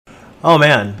Oh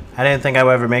man, I didn't think I would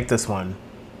ever make this one,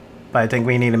 but I think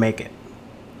we need to make it.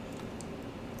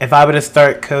 If I were to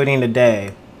start coding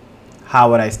today,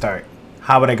 how would I start?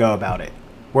 How would I go about it?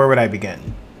 Where would I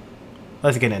begin?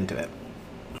 Let's get into it.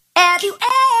 Have you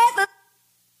ever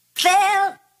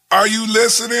felt? Are you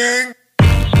listening?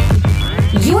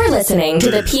 You're listening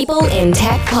to the People in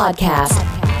Tech Podcast,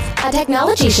 a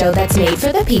technology show that's made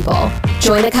for the people.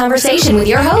 Join the conversation with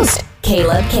your host,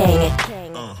 Caleb King.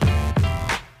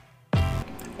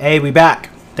 Hey, we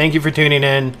back. Thank you for tuning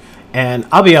in. And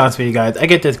I'll be honest with you guys, I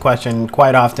get this question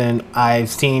quite often. I've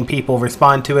seen people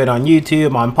respond to it on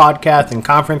YouTube, on podcasts, and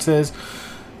conferences.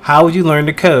 How would you learn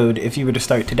to code if you were to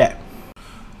start today?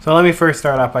 So let me first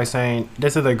start off by saying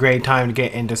this is a great time to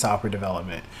get into software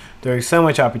development. There's so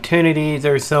much opportunities.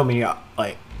 There's so many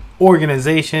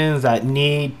organizations that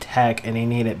need tech and they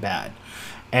need it bad.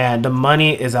 And the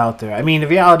money is out there. I mean, the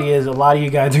reality is a lot of you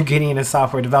guys are getting into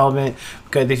software development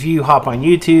because if you hop on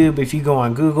YouTube, if you go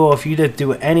on Google, if you just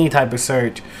do any type of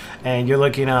search and you're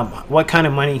looking up what kind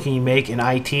of money can you make in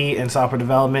IT and software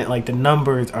development, like the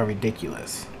numbers are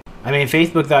ridiculous. I mean,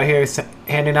 Facebook's out here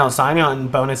handing out sign-on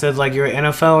bonuses like you're an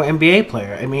NFL or NBA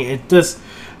player. I mean, it's just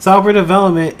software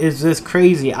development is just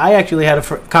crazy. I actually had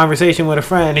a conversation with a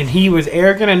friend and he was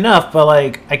arrogant enough, but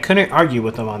I couldn't argue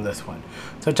with him on this one.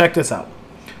 So check this out.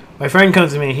 My friend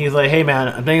comes to me and he's like, hey man,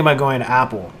 I'm thinking about going to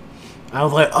Apple. I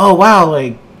was like, oh wow,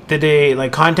 did they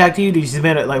contact you? Did you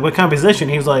submit it? What kind of position?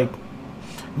 He was like,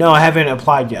 no, I haven't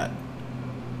applied yet.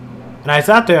 And I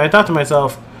sat there, I thought to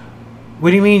myself,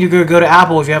 what do you mean you're going to go to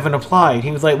Apple if you haven't applied?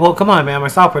 He was like, well, come on man, I'm a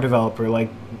software developer.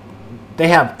 They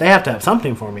have to have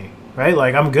something for me, right?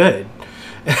 I'm good.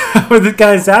 When this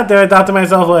guy sat there, I thought to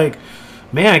myself,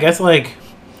 man, I guess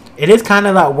it is kind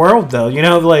of that world though,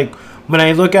 when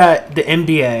I look at the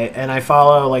NBA and I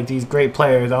follow these great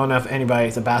players, I don't know if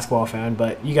anybody's a basketball fan,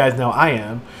 but you guys know I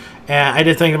am. And I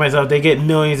just think to myself, they get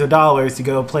millions of dollars to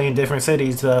go play in different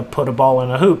cities to put a ball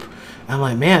in a hoop. And I'm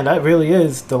like, man, that really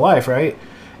is the life, right?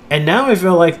 And now I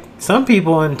feel like some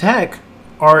people in tech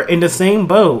are in the same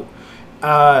boat.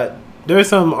 There's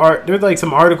some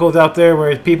articles out there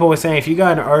where people were saying if you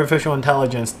got an artificial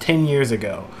intelligence 10 years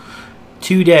ago,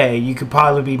 today you could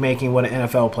probably be making what an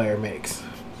NFL player makes.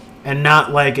 And not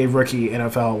a rookie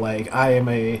NFL, I am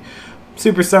a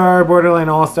superstar, borderline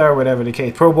all-star, whatever the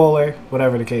case, Pro Bowler,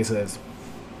 whatever the case is.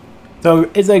 So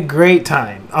it's a great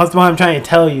time. That's what I'm trying to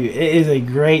tell you. It is a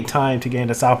great time to get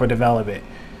into software development.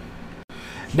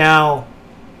 Now,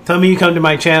 some of you come to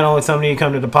my channel and some of you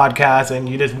come to the podcast and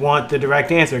you just want the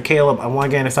direct answer. Caleb, I want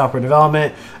to get into software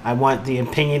development. I want the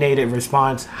opinionated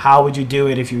response. How would you do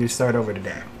it if you would start over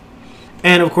today?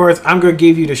 And of course, I'm going to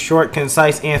give you the short,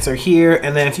 concise answer here.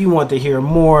 And then if you want to hear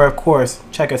more, of course,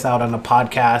 check us out on the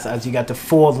podcast as you got the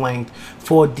full length,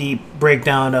 full deep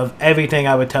breakdown of everything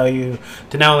I would tell you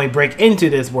to not only break into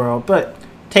this world, but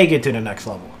take it to the next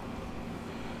level.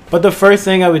 But the first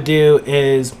thing I would do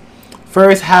is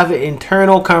first have an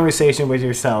internal conversation with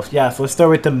yourself. Yes, let's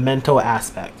start with the mental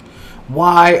aspect.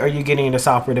 Why are you getting into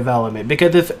software development?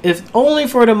 Because if it's only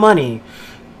for the money,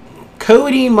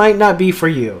 coding might not be for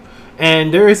you.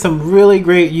 And there is some really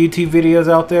great YouTube videos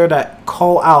out there that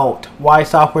call out why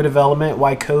software development,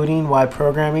 why coding, why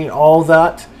programming, all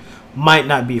that might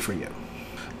not be for you.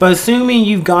 But assuming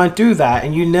you've gone through that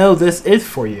and you know this is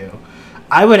for you,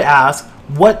 I would ask,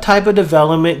 what type of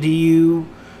development do you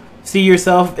see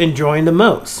yourself enjoying the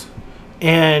most?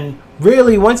 And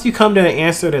really, once you come to an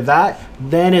answer to that,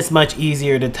 then it's much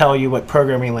easier to tell you what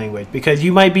programming language. Because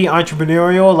you might be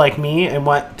entrepreneurial like me and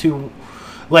want to...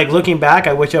 looking back,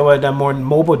 I wish I would have done more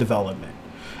mobile development.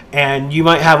 And you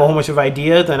might have a whole bunch of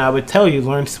ideas, and I would tell you,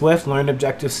 learn Swift, learn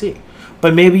Objective-C.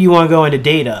 But maybe you want to go into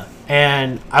data,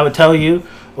 and I would tell you,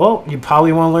 well, you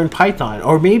probably want to learn Python.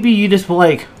 Or maybe you just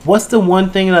what's the one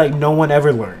thing no one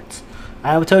ever learns?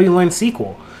 I would tell you learn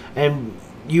SQL. And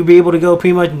you'll be able to go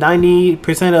pretty much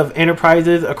 90% of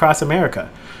enterprises across America.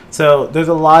 So there's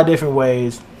a lot of different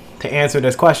ways to answer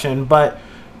this question, but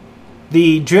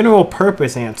the general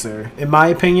purpose answer, in my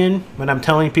opinion, when I'm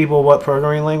telling people what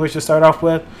programming language to start off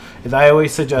with, is I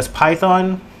always suggest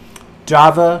Python,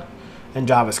 Java, and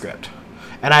JavaScript.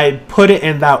 And I put it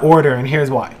in that order, and here's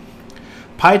why.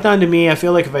 Python, to me, I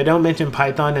feel like if I don't mention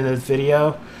Python in this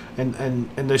video and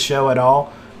in this show at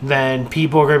all, then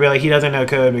people are going to be like, he doesn't know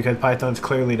code because Python's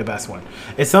clearly the best one.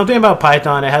 It's something about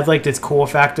Python. It has this cool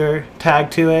factor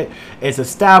tag to it. It's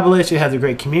established. It has a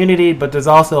great community, but there's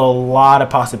also a lot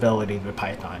of possibilities with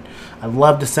Python. I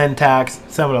love the syntax.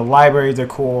 Some of the libraries are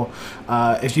cool.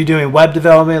 If you're doing web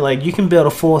development, you can build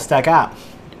a full stack app.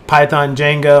 Python,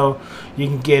 Django, you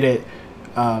can get it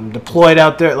deployed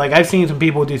out there. Like, I've seen some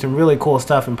people do some really cool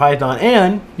stuff in Python,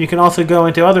 and you can also go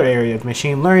into other areas,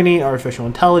 machine learning, artificial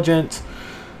intelligence.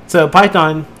 So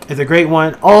Python is a great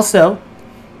one. Also,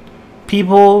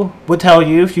 people would tell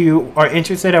you, if you are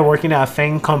interested in working at a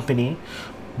FANG company,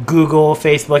 Google,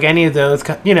 Facebook, any of those,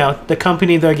 the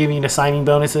company that are giving you the signing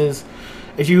bonuses,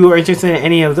 if you are interested in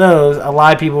any of those, a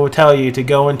lot of people will tell you to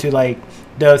go into like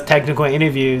those technical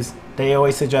interviews. They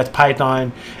always suggest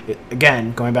Python.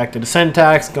 Again, going back to the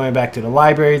syntax, going back to the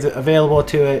libraries available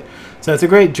to it. So it's a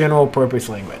great general purpose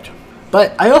language.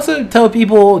 But I also tell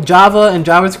people Java and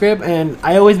JavaScript, and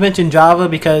I always mention Java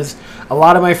because a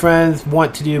lot of my friends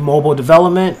want to do mobile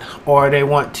development, or they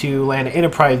want to land an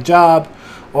enterprise job,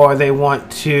 or they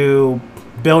want to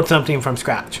build something from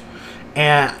scratch.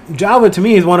 And Java to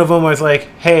me is one of them where it's like,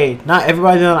 hey, not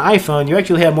everybody's on an iPhone. You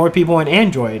actually have more people on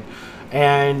Android.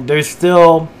 And there's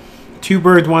still two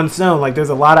birds, one stone. Like, there's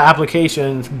a lot of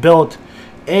applications built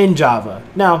in Java.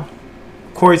 Now,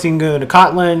 of course, you can go to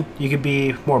Kotlin. You could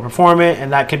be more performant,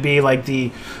 and that could be like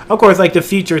the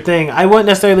future thing. I wouldn't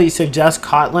necessarily suggest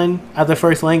Kotlin as the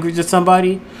first language to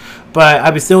somebody, but I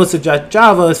would still suggest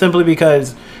Java simply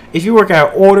because if you work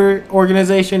at an older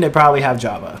organization, they probably have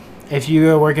Java. If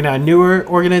you're working at a newer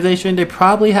organization, they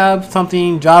probably have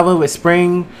something Java with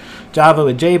Spring, Java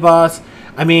with JBoss.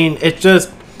 I mean, it's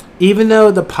just, even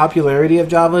though the popularity of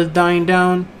Java is dying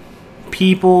down,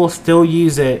 people still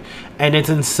use it, and it's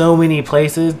in so many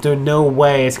places, there's no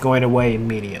way it's going away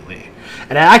immediately.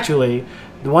 And actually,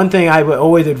 the one thing I would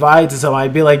always advise to someone,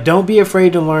 I'd be like, don't be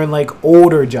afraid to learn like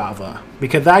older Java,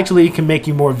 because actually it can make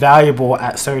you more valuable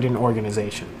at certain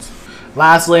organizations.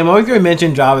 Lastly, I'm always going to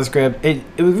mention JavaScript.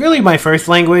 It was really my first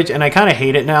language, and I kind of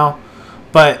hate it now,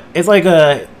 but it's like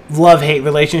a love-hate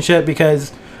relationship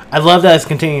because I love that it's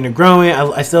continuing to grow.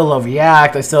 I still love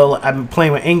React. I'm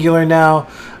playing with Angular now,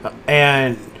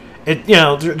 and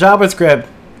JavaScript.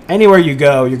 Anywhere you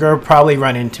go, you're gonna probably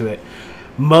run into it.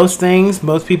 Most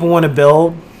people want to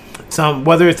build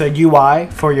whether it's a UI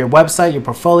for your website, your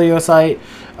portfolio site,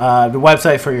 the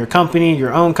website for your company,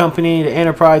 your own company, the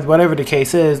enterprise, whatever the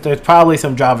case is. There's probably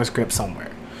some JavaScript somewhere.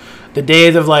 The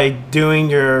days of like doing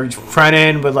your front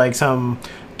end with like some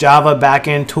Java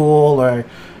backend tool or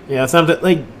something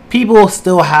like. People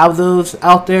still have those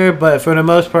out there, but for the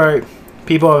most part,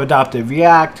 people have adopted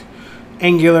React,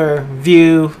 Angular,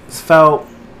 Vue, Svelte,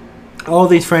 all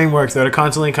these frameworks that are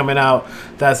constantly coming out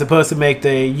that's supposed to make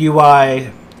the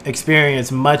UI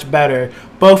experience much better,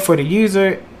 both for the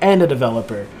user and the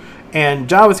developer. And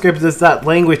JavaScript is that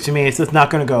language to me. It's just not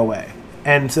going to go away.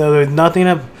 And so there's nothing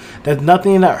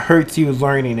that hurts you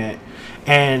learning it.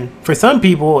 And for some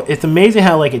people, it's amazing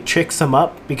how like it tricks them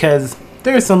up because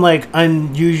there's some like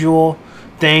unusual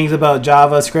things about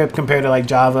JavaScript compared to like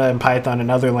Java and Python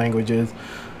and other languages.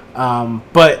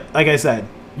 But like I said,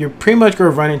 you're pretty much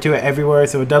going to run into it everywhere,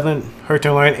 so it doesn't hurt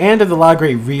to learn. And there's a lot of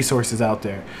great resources out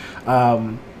there.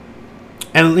 And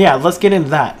yeah, let's get into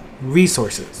that.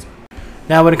 Resources.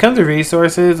 Now, when it comes to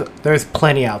resources, there's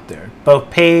plenty out there,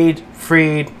 both paid,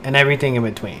 free, and everything in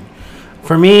between.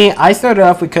 For me, I started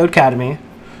off with Codecademy,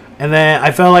 and then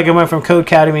I felt like I went from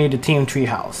Codecademy to Team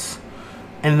Treehouse.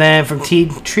 And then from Team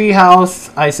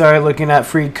Treehouse, I started looking at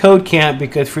Free Code Camp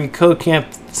because Free Code Camp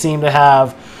seemed to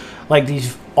have like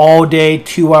these all-day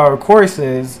 2-hour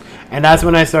courses, and that's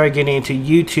when I started getting into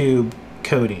YouTube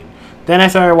coding. Then I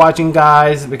started watching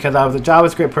guys because I was a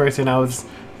JavaScript person. I was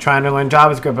trying to learn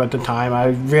JavaScript at the time. I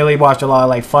really watched a lot of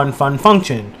like Fun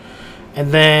Function.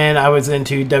 And then I was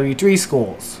into W3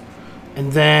 schools.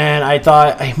 And then I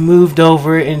thought I moved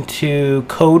over into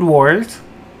Code Wars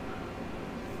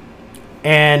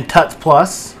and Tuts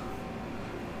Plus.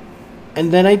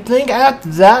 And then I think at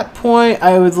that point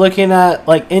I was looking at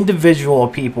like individual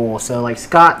people, so like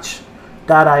Scotch.io,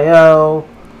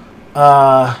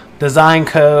 Design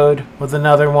Code was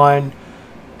another one,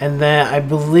 and then I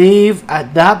believe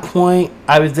at that point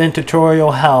I was in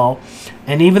tutorial hell.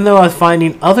 And even though I was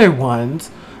finding other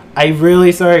ones, I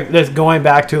really started just going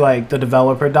back to like the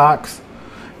developer docs,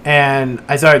 and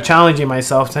I started challenging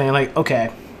myself, saying like, okay,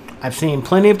 I've seen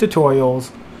plenty of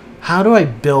tutorials. How do I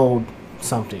build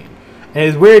something? And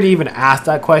it's weird to even ask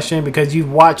that question because you've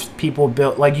watched people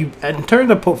build, like you, in terms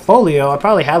of portfolio, I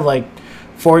probably have like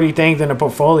 40 things in a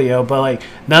portfolio, but like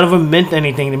none of them meant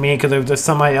anything to me because it was just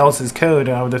somebody else's code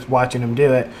and I was just watching them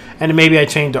do it. And then maybe I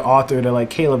changed the author to like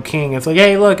Caleb King. It's like,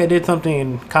 hey, look, I did something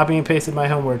and copy and pasted my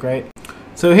homework, right?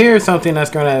 So here's something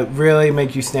that's going to really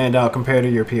make you stand out compared to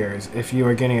your peers if you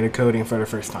are getting into coding for the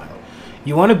first time.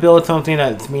 You want to build something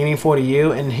that's meaningful to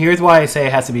you, and here's why I say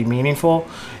it has to be meaningful,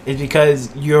 is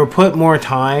because you'll put more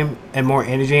time and more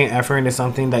energy and effort into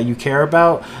something that you care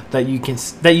about, that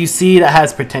you see that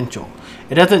has potential.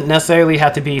 It doesn't necessarily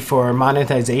have to be for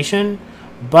monetization,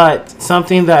 but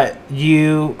something that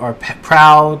you are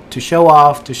proud to show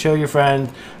off, to show your friends,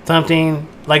 something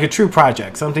like a true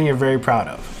project, something you're very proud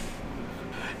of.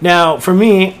 Now, for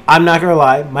me, I'm not going to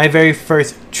lie, my very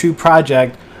first true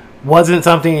project wasn't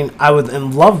something I was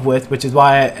in love with, which is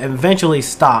why I eventually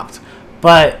stopped,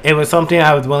 but it was something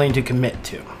I was willing to commit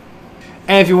to.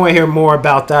 And if you want to hear more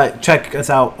about that, check us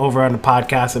out over on the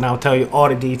podcast, and I'll tell you all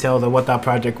the details of what that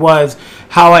project was,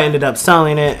 how I ended up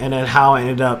selling it, and then how I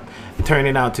ended up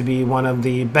turning out to be one of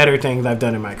the better things I've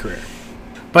done in my career.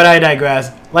 But I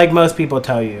digress. Like most people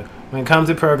tell you, when it comes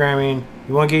to programming,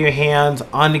 you want to get your hands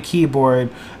on the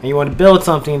keyboard, and you want to build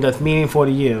something that's meaningful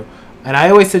to you. And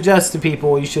I always suggest to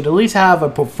people you should at least have a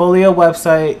portfolio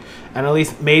website and at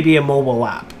least maybe a mobile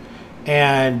app.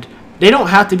 And they don't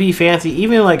have to be fancy.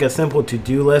 Even like a simple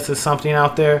to-do list is something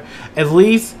out there. At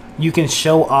least you can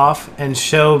show off and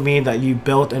show me that you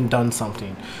built and done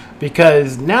something.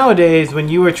 Because nowadays, when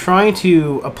you are trying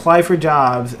to apply for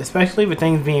jobs, especially with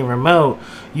things being remote,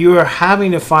 you are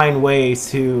having to find ways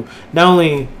to not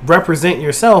only represent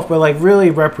yourself, but like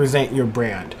really represent your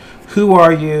brand. Who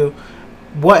are you?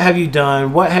 What have you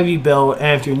done? What have you built?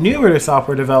 And if you're newer to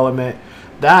software development,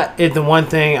 that is the one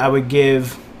thing I would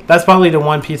give. That's probably the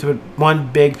one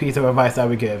big piece of advice I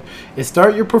would give is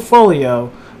start your portfolio,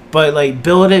 but like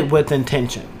build it with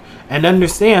intention and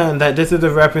understand that this is a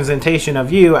representation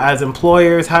of you as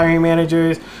employers, hiring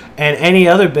managers, and any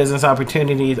other business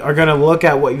opportunities are going to look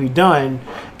at what you've done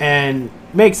and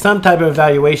make some type of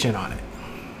evaluation on it.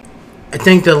 I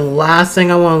think the last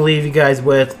thing I want to leave you guys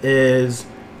with is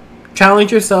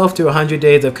challenge yourself to 100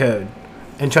 days of code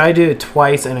and try to do it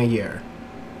twice in a year.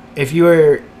 If you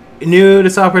are new to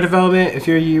software development, if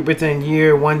you're within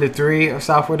year 1 to 3 of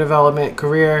software development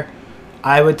career,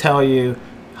 I would tell you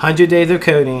 100 days of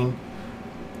coding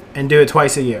and do it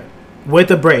twice a year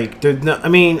with a break.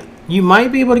 You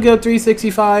might be able to go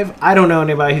 365. I don't know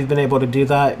anybody who's been able to do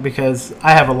that because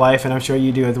I have a life and I'm sure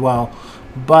you do as well.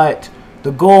 But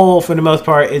the goal, for the most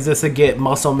part, is just to get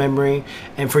muscle memory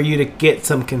and for you to get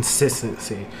some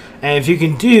consistency. And if you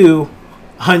can do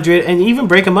 100 and even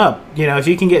break them up, if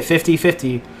you can get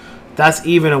 50-50, that's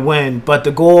even a win. But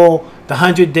the goal, the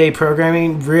 100-day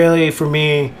programming, really, for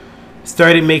me,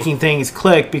 started making things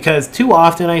click because too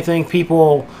often I think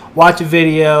people watch a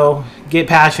video, get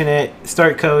passionate,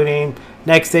 start coding,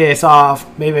 next day it's off,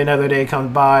 maybe another day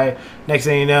comes by, next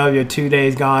thing you know, you're 2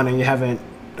 days gone and you haven't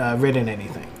written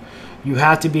anything. You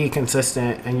have to be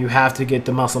consistent and you have to get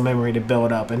the muscle memory to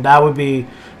build up. And that would be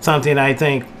something I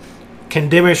think can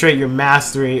demonstrate your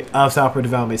mastery of software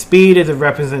development. Speed is a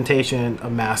representation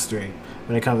of mastery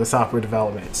when it comes to software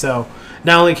development. So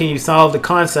not only can you solve the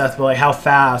concept, but like how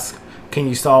fast can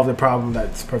you solve the problem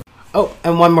that's Oh,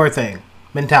 and one more thing,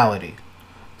 mentality.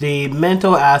 The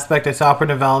mental aspect of software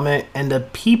development and the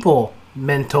people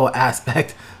mental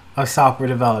aspect of software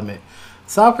development.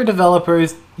 Software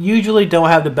developers usually don't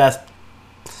have the best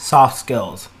soft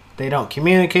skills. They don't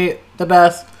communicate the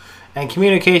best, and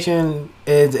communication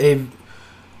is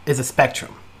a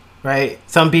spectrum, right?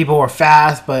 Some people are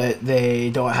fast, but they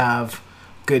don't have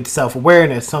good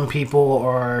self-awareness. Some people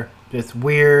are just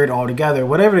weird altogether.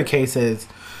 Whatever the case is,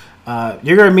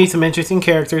 you're going to meet some interesting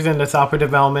characters in the software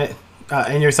development,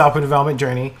 in your software development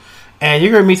journey. And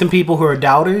you're going to meet some people who are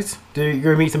doubters. You're going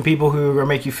to meet some people who are going to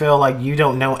make you feel like you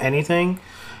don't know anything.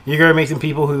 You're going to meet some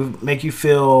people who make you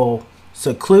feel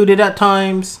secluded at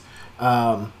times.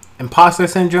 Imposter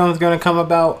syndrome is going to come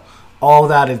about. All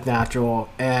that is natural.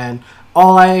 And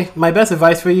my best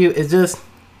advice for you is just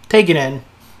take it in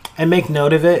and make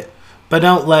note of it, but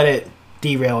don't let it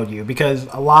derail you, because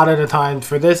a lot of the times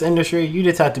for this industry, you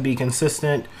just have to be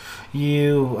consistent.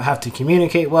 You have to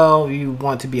communicate well. You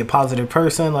want to be a positive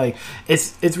person. Like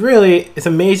it's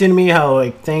amazing to me how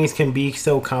like things can be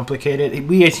so complicated.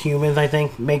 We as humans, I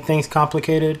think, make things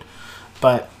complicated.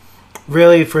 But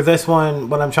really, for this one,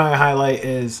 what I'm trying to highlight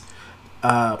is,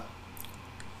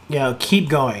 keep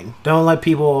going. Don't let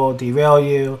people derail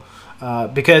you,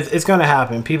 because it's going to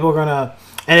happen. People are going to.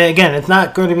 And again, it's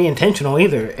not going to be intentional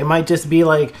either. It might just be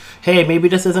like, hey, maybe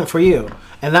this isn't for you.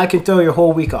 And that can throw your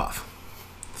whole week off.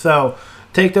 So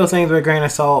take those things with a grain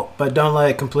of salt, but don't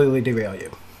let it completely derail you.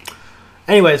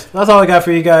 Anyways, that's all I got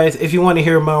for you guys. If you want to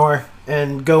hear more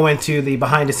and go into the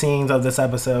behind the scenes of this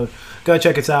episode, go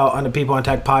check us out on the People in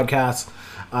Tech podcast,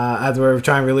 as we're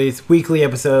trying to release weekly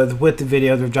episodes with the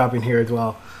videos we're dropping here as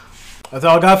well. That's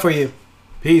all I got for you.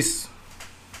 Peace.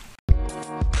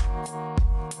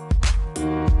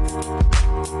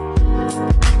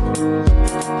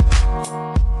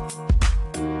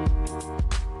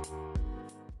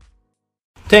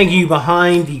 thank you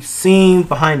behind the scenes,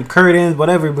 behind the curtains,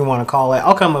 whatever we want to call it.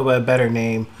 I'll come up with a better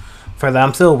name for that.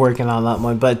 I'm still working on that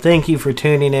one. But thank you for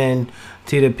tuning in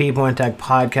to the People in Tech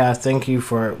podcast. Thank you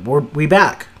for, we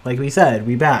back. Like we said,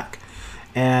 we back.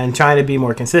 And trying to be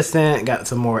more consistent. Got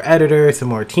some more editors, some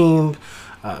more team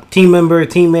members,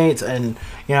 teammates. And,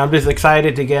 I'm just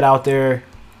excited to get out there,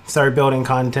 start building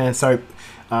content, start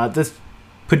just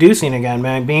producing again,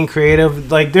 man. Being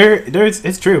creative. Like,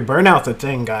 it's true. Burnout's a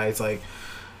thing, guys. Like,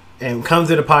 and comes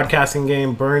to the podcasting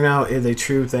game, burnout is a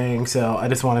true thing. So I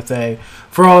just want to say,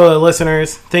 for all the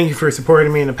listeners, thank you for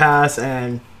supporting me in the past.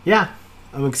 And, yeah,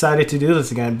 I'm excited to do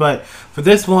this again. But for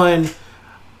this one,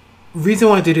 reason I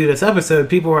wanted to do this episode,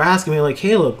 people were asking me, like,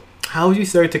 Caleb, how would you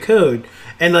start to code?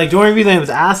 And, like, the only reason I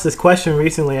was asked this question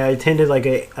recently, I attended, like,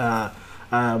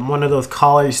 one of those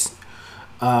college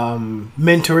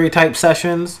mentoring type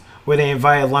sessions where they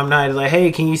invite alumni to, like,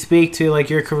 hey, can you speak to,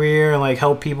 like, your career and, like,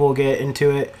 help people get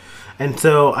into it? And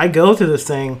so I go to this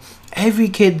thing. Every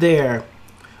kid there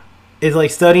is,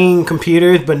 like, studying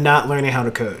computers but not learning how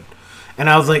to code. And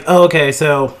I was like, oh, okay,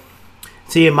 so...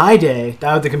 See, in my day,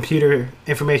 that was the computer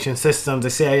information systems, the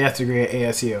CIS degree at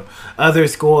ASU. Other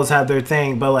schools have their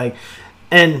thing, but like,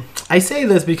 and I say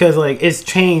this because like it's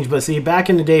changed, but see, back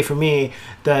in the day for me,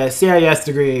 the CIS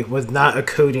degree was not a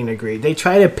coding degree. They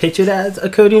try to pitch it as a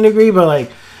coding degree, but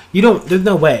like, there's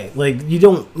no way. Like, you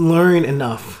don't learn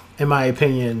enough, in my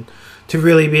opinion, to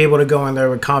really be able to go in there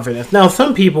with confidence. Now,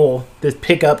 some people just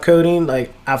pick up coding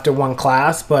like after one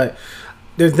class, but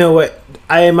there's no way,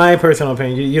 in my personal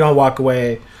opinion, you don't walk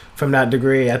away from that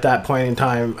degree at that point in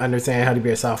time understanding how to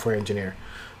be a software engineer.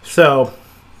 So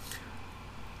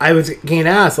I was getting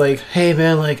asked, like, hey,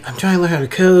 man, like, I'm trying to learn how to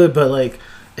code, but, like,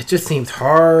 it just seems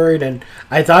hard. And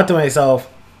I thought to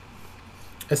myself,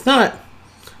 well,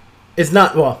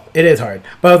 it is hard.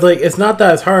 But I was like, it's not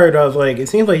that it's hard. I was like, it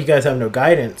seems like you guys have no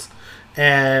guidance.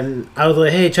 And I was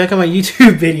like, hey, check out my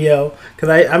YouTube video, because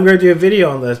I'm going to do a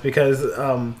video on this because,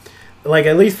 like,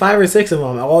 at least 5 or 6 of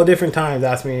them, all different times,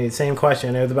 asked me the same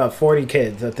question. There was about 40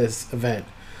 kids at this event.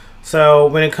 So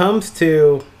when it comes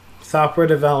to software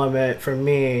development, for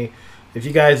me, if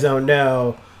you guys don't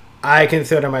know, I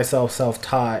consider myself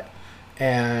self-taught.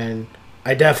 And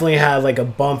I definitely had, like, a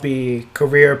bumpy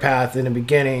career path in the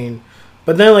beginning.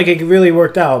 But then, like, it really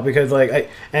worked out because, like,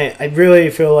 I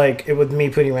really feel like it was me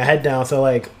putting my head down. So,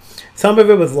 like, some of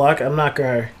it was luck. I'm not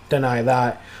going to deny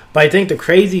that. But I think the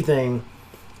crazy thing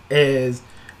is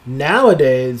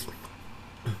nowadays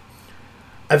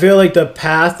I feel like the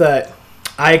path that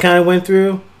I kind of went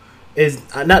through is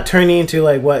not turning into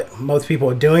like what most people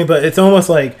are doing, but it's almost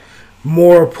like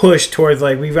more push towards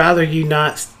like, we'd rather you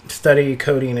not study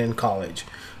coding in college,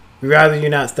 we'd rather you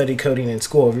not study coding in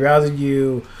school, we'd rather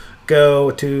you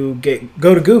go to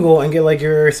Google and get like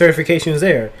your certifications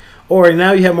there. Or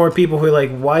now you have more people who are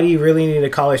like, why do you really need a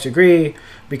college degree?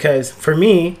 Because for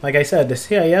me, like I said, the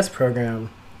CIS program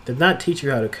did not teach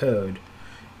you how to code.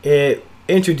 It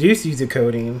introduced you to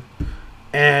coding,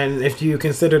 and if you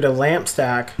consider the LAMP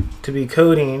stack to be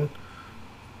coding,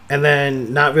 and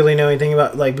then not really know anything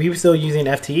about, like, we were still using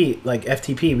FTP.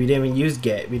 We didn't even use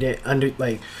Git. We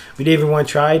didn't even want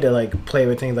to try to like play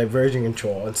with things like version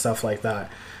control and stuff like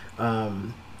that.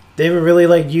 They haven't really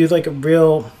like used like a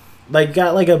real, like,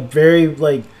 got like a very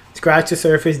like scratch the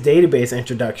surface database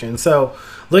introduction. So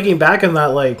looking back on that,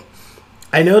 like,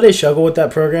 I know they struggle with that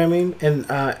programming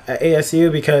at ASU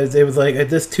because it was like,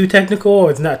 is this too technical or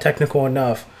it's not technical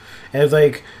enough? And it was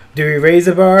like, do we raise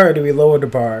the bar or do we lower the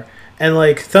bar? And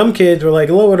like, some kids were like,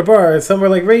 lower the bar, and some were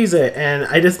like, raise it. And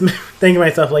I just think to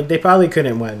myself, like, they probably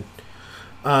couldn't win.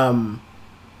 But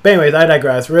anyways, I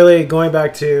digress. Really, going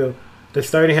back to the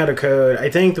starting how to code, I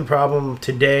think the problem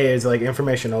today is like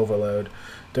information overload.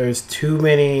 There's too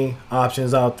many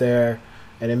options out there.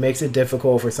 And it makes it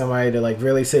difficult for somebody to like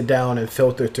really sit down and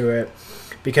filter through it.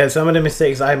 Because some of the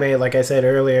mistakes I made, like I said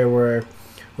earlier, were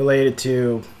related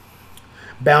to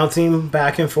bouncing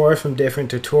back and forth from different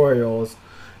tutorials.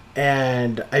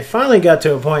 And I finally got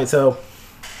to a point. So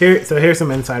here's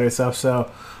some insider stuff. So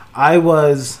I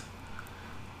was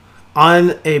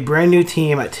on a brand new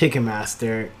team at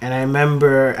Ticketmaster. And I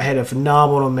remember I had a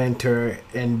phenomenal mentor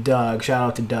in Doug. Shout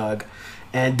out to Doug.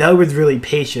 And Doug was really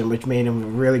patient, which made him a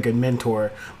really good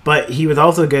mentor. But he was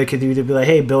also good because he would be like,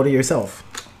 hey, build it yourself.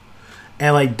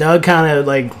 And, like, Doug kind of,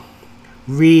 like,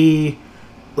 what do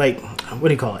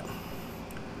you call it?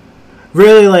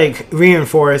 Really, like,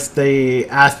 reinforced the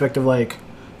aspect of, like,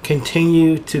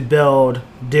 continue to build,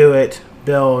 do it,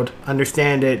 build,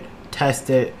 understand it, test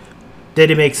it.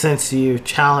 Did it make sense to you?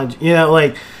 Challenge,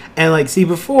 like, and, like, see,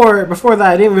 before that,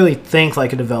 I didn't really think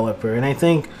like a developer. And I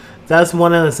think that's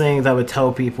one of the things I would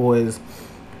tell people is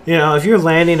You know, if you're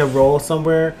landing a role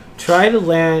somewhere, try to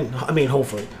land, I mean,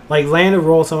 hopefully, like land a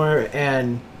role somewhere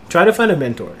and try to find a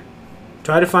mentor.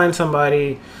 Try to find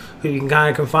somebody who you can kind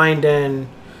of confide in.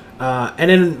 And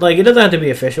then, like, it doesn't have to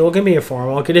be official. It can be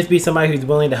informal. It could just be somebody who's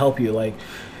willing to help you. Like,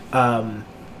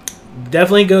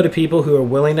 definitely go to people who are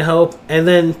willing to help. And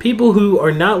then people who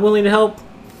are not willing to help,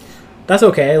 that's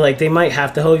okay. Like, they might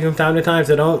have to help you from time to time,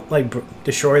 so don't, like,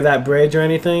 destroy that bridge or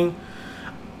anything.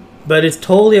 But it's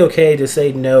totally okay to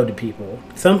say no to people.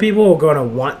 Some people are going to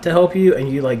want to help you, and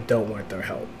you, like, don't want their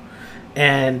help.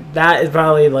 And that is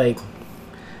probably, like,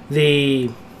 the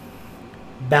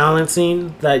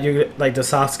balancing that you're, like, the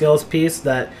soft skills piece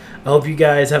that I hope you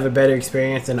guys have a better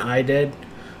experience than I did.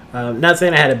 Not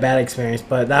saying I had a bad experience,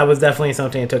 but that was definitely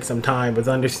something that took some time, was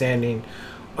understanding,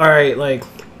 all right, like,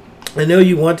 I know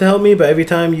you want to help me, but every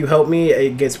time you help me,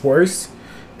 it gets worse.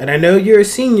 And I know you're a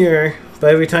senior,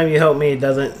 but every time you help me, it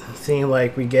doesn't seem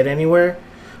like we get anywhere.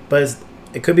 But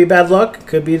it could be bad luck. It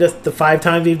could be just the 5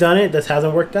 times you've done it, this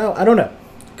hasn't worked out. I don't know.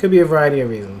 It could be a variety of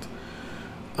reasons.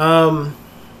 And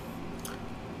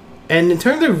in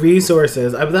terms of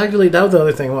resources, that was the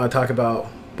other thing I want to talk about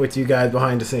with you guys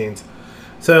behind the scenes.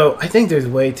 So I think there's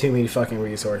way too many fucking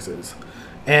resources.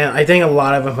 And I think a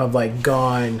lot of them have, like,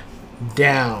 gone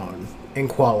down in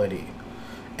quality.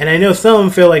 And I know some of them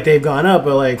feel like they've gone up,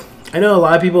 but, like, I know a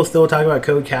lot of people still talk about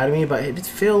Codecademy, but I just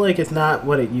feel like it's not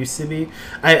what it used to be.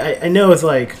 I know it's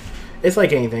like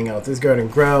anything else. It's going to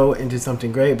grow into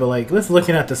something great, but, like, let's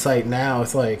looking at the site now,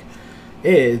 it's like,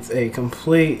 it's a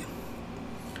complete...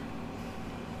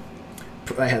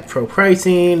 I had pro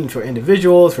pricing for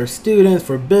individuals, for students,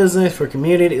 for business, for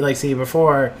community. Like, see,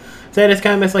 before, so I just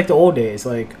kind of miss, like, the old days.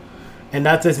 Like, and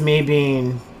that's just me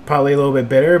being probably a little bit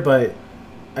bitter, but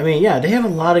I mean, yeah, they have a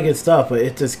lot of good stuff, but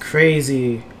it's just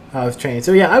crazy how it's changed.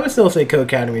 So, yeah, I would still say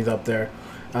Codecademy's up there.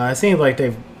 It seems like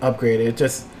they've upgraded. It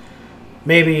just,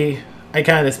 maybe I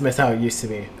kind of just miss how it used to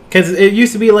be. Because it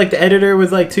used to be, like, the editor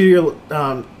was, like, to your,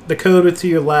 the code was to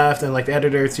your left, and, like, the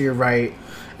editor to your right.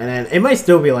 And then it might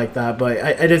still be like that, but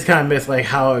I just kind of miss, like,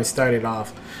 how it started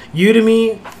off.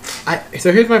 Udemy,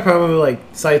 so here's my problem with, like,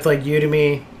 sites like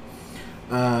Udemy,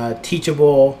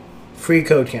 Teachable, Free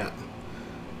Code Camp.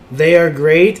 They are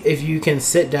great if you can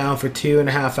sit down for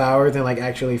 2.5 hours and, like,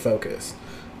 actually focus.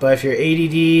 But if you're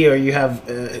ADD or you have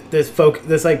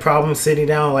this like problem sitting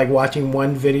down, like, watching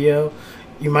one video,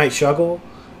 you might struggle.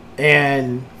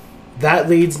 And that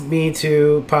leads me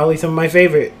to probably some of my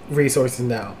favorite resources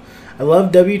now. I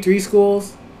love W3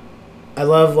 schools. I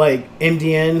love, like,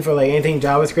 MDN for, like, anything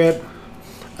JavaScript.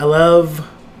 I love,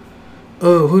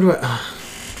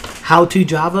 How to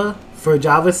Java for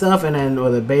Java stuff, and then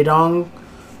with a Beidong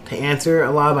to answer a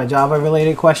lot of my Java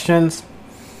related questions.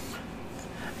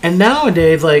 And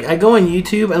nowadays, like, I go on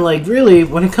YouTube and, like, really,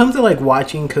 when it comes to, like,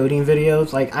 watching coding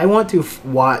videos, like, I want to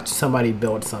watch somebody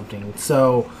build something.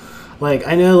 So, like,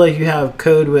 I know, like, you have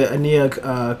Code with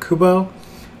Ania Kubo.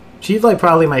 She's, like,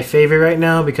 probably my favorite right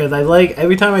now because I like,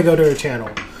 every time I go to her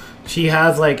channel, she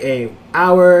has, like, a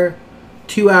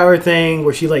 2-hour thing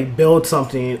where she, like, builds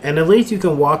something, and at least you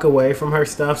can walk away from her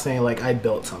stuff saying, like, I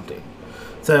built something.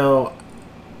 So,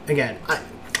 again,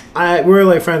 we're,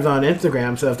 like, friends on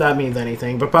Instagram, so if that means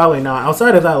anything, but probably not.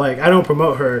 Outside of that, like, I don't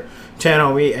promote her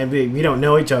channel, we don't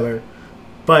know each other,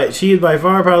 but she's by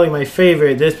far probably my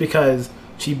favorite just because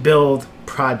she builds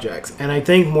projects, and I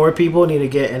think more people need to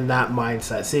get in that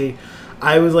mindset. See,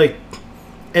 I was like,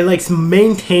 and, like,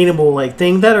 maintainable, like,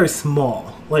 things that are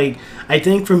small. Like, I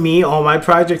think for me, all my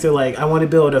projects are like, I want to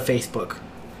build a Facebook,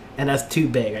 and that's too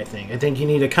big. I think you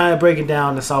need to kind of break it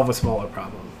down to solve a smaller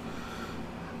problem.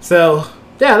 So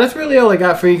yeah, that's really all I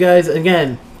got for you guys.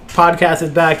 Again, podcast is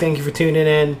back. Thank you for tuning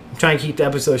in. I'm trying to keep the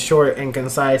episodes short and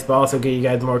concise, but also get you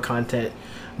guys more content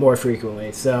more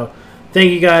frequently. So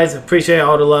thank you guys. Appreciate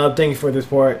all the love. Thank you for the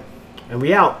support. And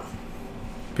we out.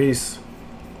 Peace.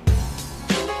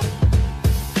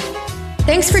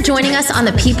 Thanks for joining us on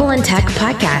the People in Tech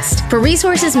podcast. For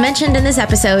resources mentioned in this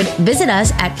episode, visit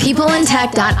us at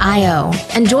peopleintech.io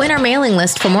and join our mailing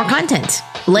list for more content.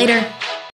 Later.